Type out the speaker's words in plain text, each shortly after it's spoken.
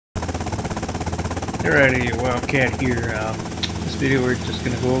Alrighty, Wildcat here. This video we're just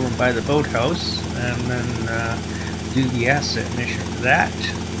going to go over and buy the boathouse and then do the asset mission for that.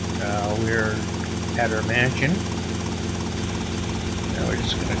 We're at our mansion. Now we're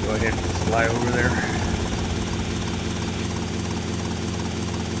just going to go ahead and fly over there.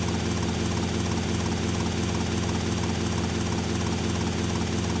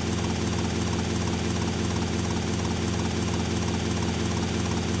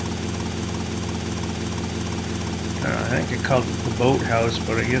 I think I called it the boathouse,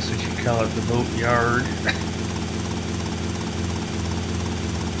 but I guess I should call it the boatyard.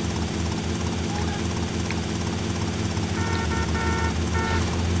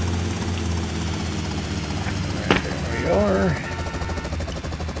 There we are.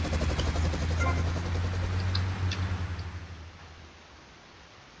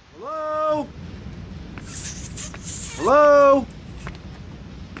 Hello? Hello?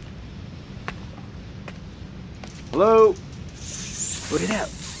 Hello? Put it out.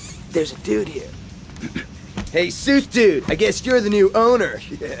 There's a dude here. Hey, suit dude, I guess you're the new owner.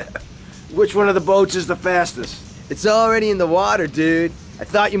 Yeah. Which one of the boats is the fastest? It's already in the water, dude. I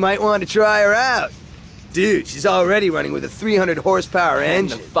thought you might want to try her out. Dude, she's already running with a 300 horsepower And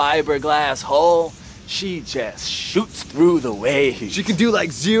the engine. fiberglass hull, she just shoots through the waves. She can do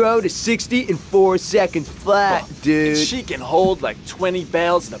like 0 to 60 in 4 seconds flat, dude. And she can hold like 20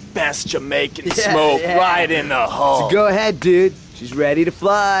 barrels of the best Jamaican Yeah, smoke yeah. right in the hull. So go ahead, dude. She's ready to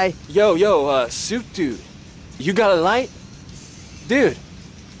fly. Yo, suit dude. You got a light? Dude.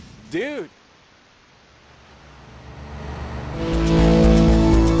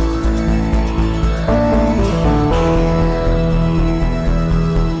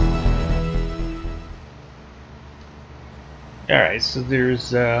 Alright, so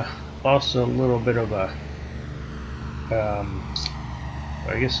there's also a little bit of a,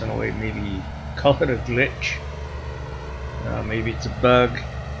 I guess in a way maybe call it a glitch. Maybe it's a bug.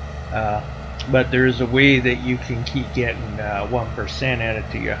 But there is a way that you can keep getting 1%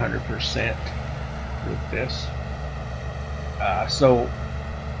 added to your 100% with this. So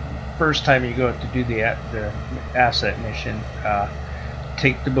first time you go out to do the asset mission,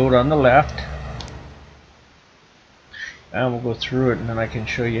 take the boat on the left. And we'll go through it, and then I can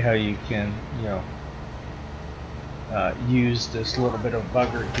show you how you can, use this little bit of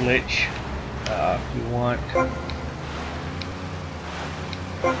bugger glitch if you want.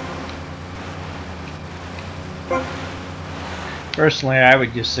 Personally, I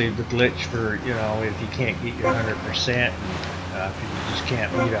would just save the glitch for, if you can't get your 100%, and if you just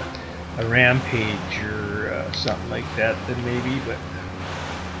can't meet a rampage or something like that, then maybe, but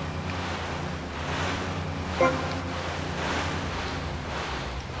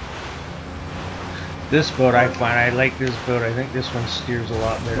this boat I find, I like this boat. I think this one steers a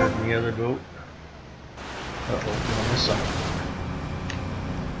lot better than the other boat. Uh-oh, doing this one.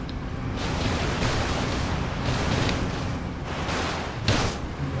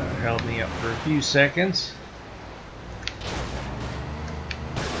 Held me up for a few seconds.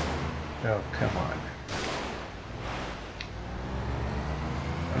 Oh, come on.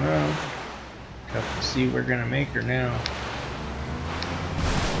 Oh, tough to see we're gonna make her now.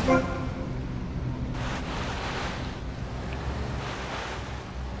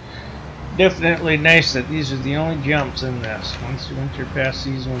 Definitely nice that these are the only jumps in this. Once you're past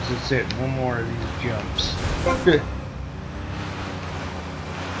these ones, that's it. No more of these jumps.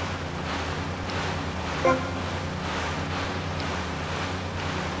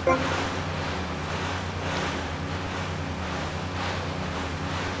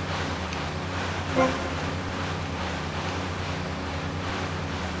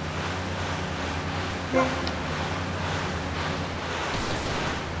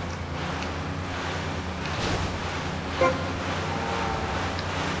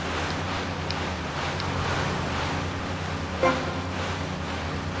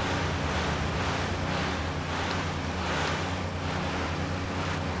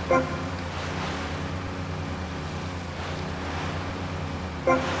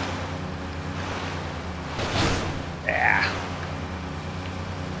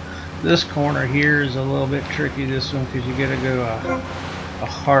 This corner here is a little bit tricky, this one, because you gotta go a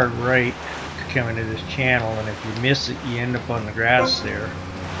hard right to come into this channel, and if you miss it, you end up on the grass there.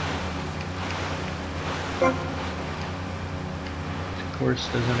 Of course,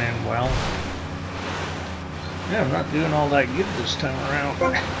 doesn't end well. Yeah, I'm not doing all that good this time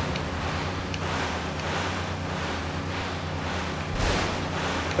around.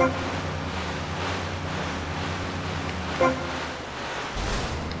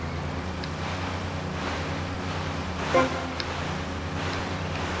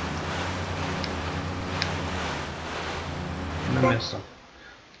 gonna miss them.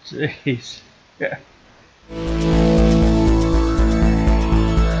 Jeez. Yeah.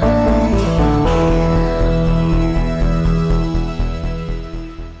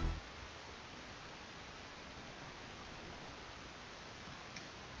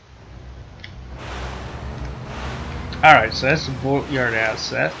 Alright, so that's the Boatyard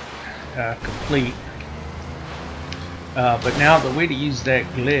asset complete. But now the way to use that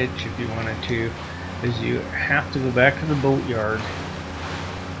glitch, if you wanted to, is you have to go back to the Boatyard,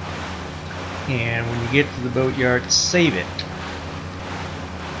 and when you get to the Boatyard, save it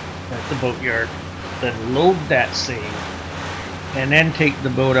at the Boatyard, then load that save, and then take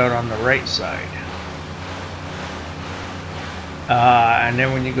the boat out on the right side. And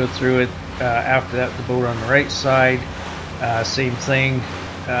then when you go through it, after that, the boat on the right side, same thing.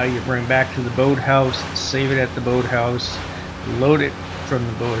 You bring back to the boathouse, save it at the boathouse, load it from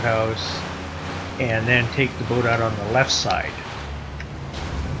the boathouse, and then take the boat out on the left side.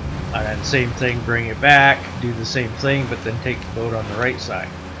 And then same thing, bring it back, do the same thing, but then take the boat on the right side.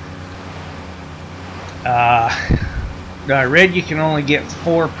 I read you can only get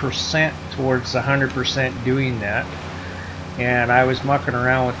 4% towards 100% doing that. And I was mucking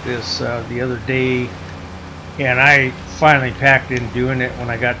around with this the other day, and I finally packed in doing it when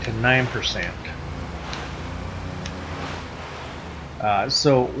I got to 9%.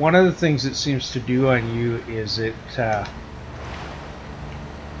 So one of the things it seems to do on you is it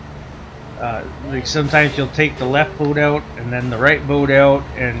like sometimes you'll take the left boat out and then the right boat out,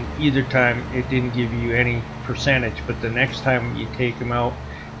 and either time it didn't give you any percentage, but the next time you take them out,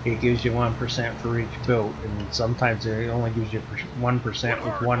 it gives you 1% for each boat, and sometimes it only gives you 1%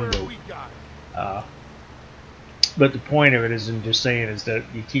 with one boat. But the point of it isn't just saying is that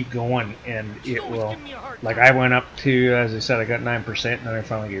you keep going, and it will, like I went up to, as I said, I got 9%, and then I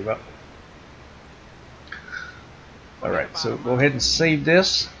finally gave up. Alright, so go ahead and save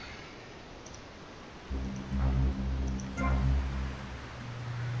this.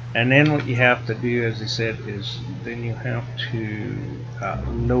 And then what you have to do, as I said, is then you have to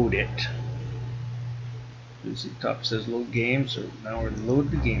load it. You see the top says load game, so now we're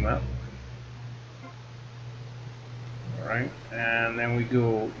load the game up. Alright, and then we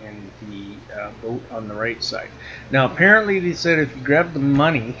go in the boat on the right side. Now apparently they said if you grab the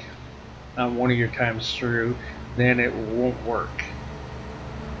money on one of your times through, then it won't work.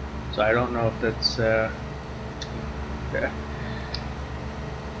 So I don't know if that's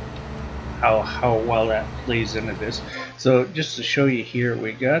how well that plays into this. So just to show you here,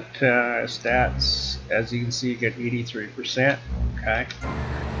 we got stats. As you can see, you get 83%. Okay,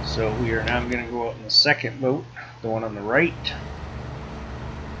 so we are now going to go out in the second boat, the one on the right.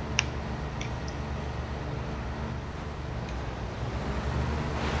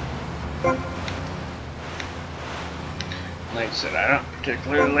 Like I said, I don't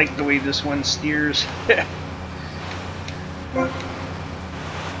particularly like the way this one steers.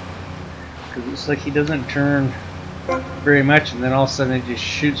 Because it's like he doesn't turn very much, and then all of a sudden it just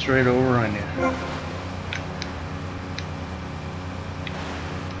shoots right over on you.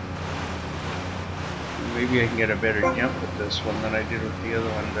 Maybe I can get a better jump with this one than I did with the other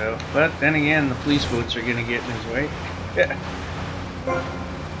one, though. But then again, the police boats are going to get in his way.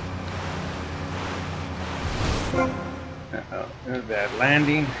 Uh-oh, there's that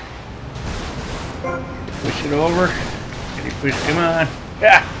landing. Push it over. Can he push? Come on.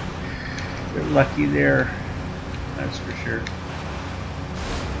 Yeah. They're lucky there, that's for sure.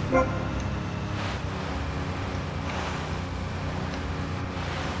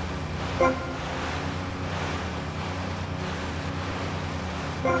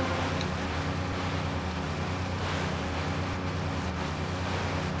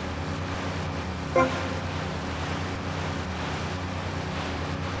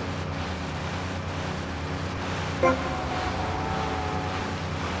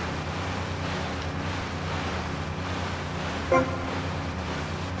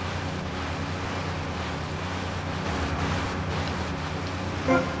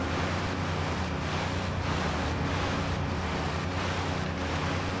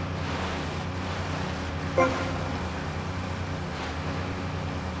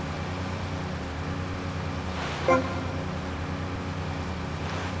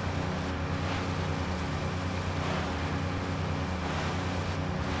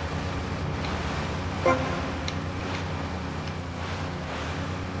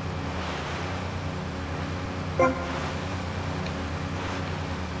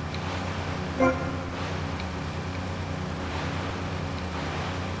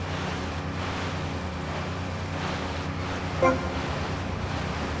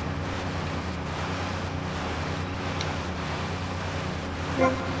 Now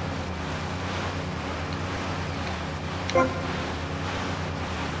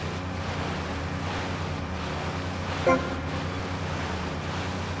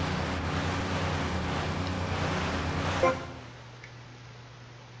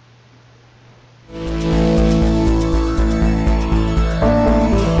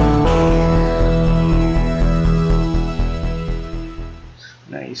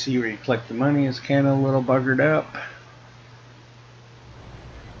you see where you collect the money is kind of a little buggered up.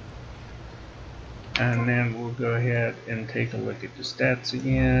 And then we'll go ahead and take a look at the stats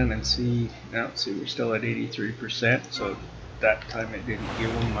again and see. Now, see, we're still at 83%, so that time it didn't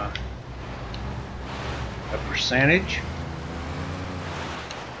give them a percentage.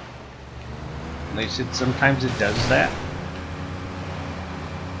 And they said sometimes it does that.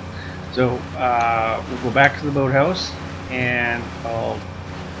 So we'll go back to the boathouse and I'll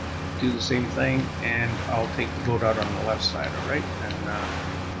do the same thing, and I'll take the boat out on the left side, alright? And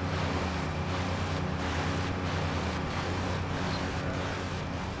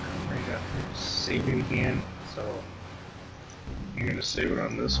right up here, save it again. So you're going to save it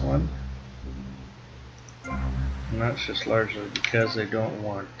on this one. And that's just largely because I don't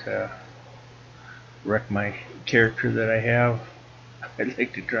want to wreck my character that I have. I'd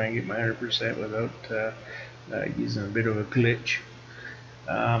like to try and get my 100% without using a bit of a glitch.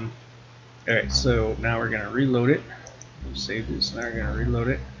 Alright, so now we're going to reload it. We'll save this, now we're going to reload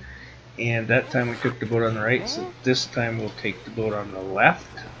it. And that time we took the boat on the right, so this time we'll take the boat on the left.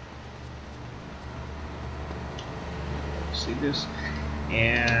 See this?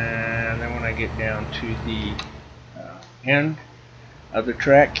 And then when I get down to the end of the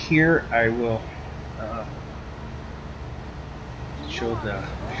track here, I will show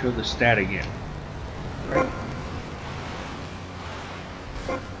the stat again. Right.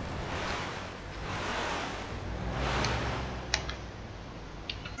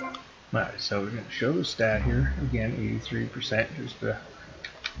 Alright, so we're going to show the stat here again, 83%, just to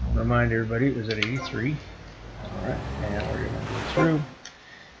remind everybody it was at 83. Alright, and we're going to go through.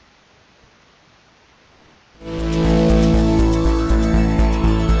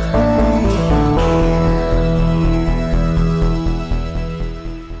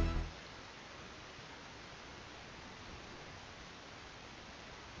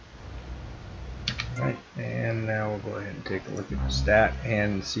 Alright, and now we'll go ahead and take a look at the stat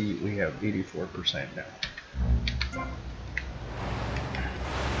and see we have 84% now.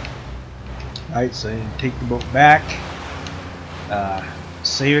 Alright, so you take the boat back,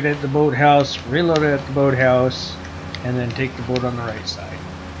 save it at the boathouse, reload it at the boathouse, and then take the boat on the right side.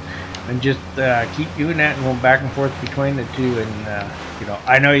 And just keep doing that and going back and forth between the two. And you know,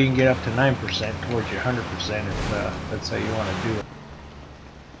 I know you can get up to 9% towards your 100% if that's how you want to do it.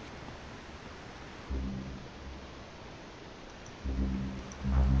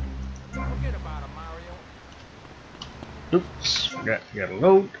 Forget about it, Mario. Oops, forgot to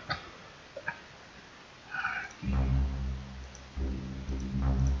load.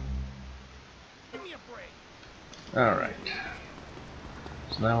 Give me a break. Alright.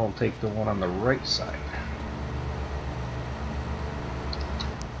 So now we'll take the one on the right side.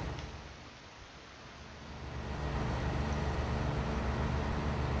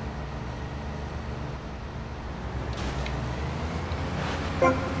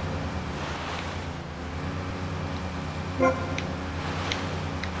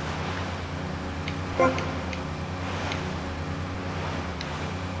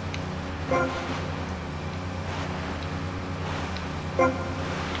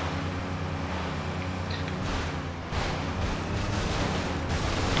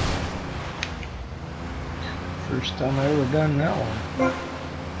 First time I ever done that one.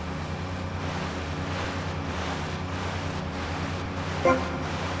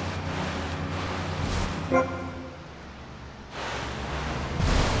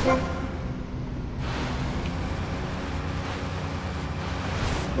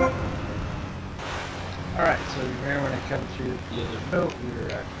 Alright, so remember when I come through the other boat, we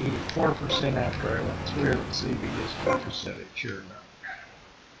were at 84% after I went through. Let's see if we get a percentage or not.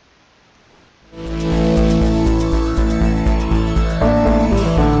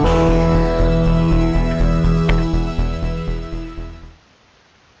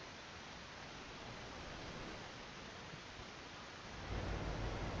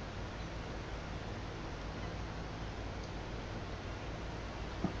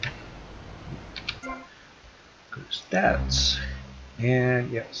 Stats, and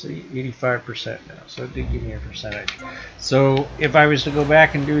yeah, see, 85% now, so it did give me a percentage. So if I was to go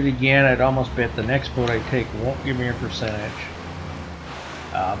back and do it again, I'd almost bet the next boat I take won't give me a percentage,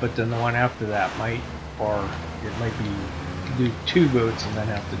 but then the one after that might, or it might be do 2 boats and then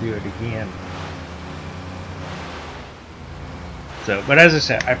have to do it again. So, but as I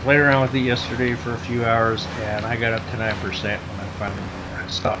said, I played around with it yesterday for a few hours, and I got up to 9% when I finally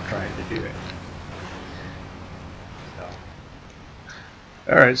stopped trying to do it.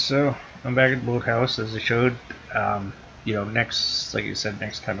 Alright, so I'm back at the boathouse as I showed. You know, next, like you said,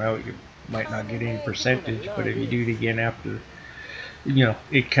 next time out you might not get any percentage, but if you do it again after, you know,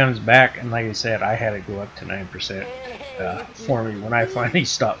 it comes back. And like I said, I had it go up to 9% for me when I finally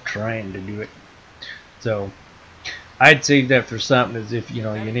stopped trying to do it. So I'd save that for something as if, you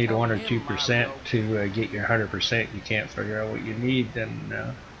know, you need 1 or 2% to get your 100%. You can't figure out what you need, then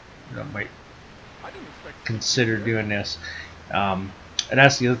you know, might consider doing this. And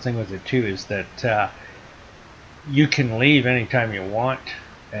that's the other thing with it too, is that you can leave anytime you want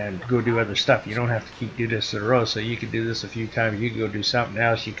and go do other stuff. You don't have to keep doing this in a row. So you can do this a few times. You can go do something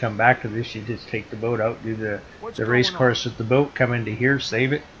else. You come back to this. You just take the boat out, do the race course with the boat, come into here,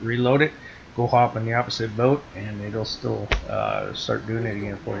 save it, reload it, go hop on the opposite boat, and it'll still start doing it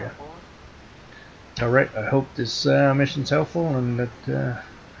again for you. Alright, I hope this mission's helpful and that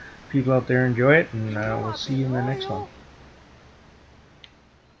people out there enjoy it, and we'll see you in the next one.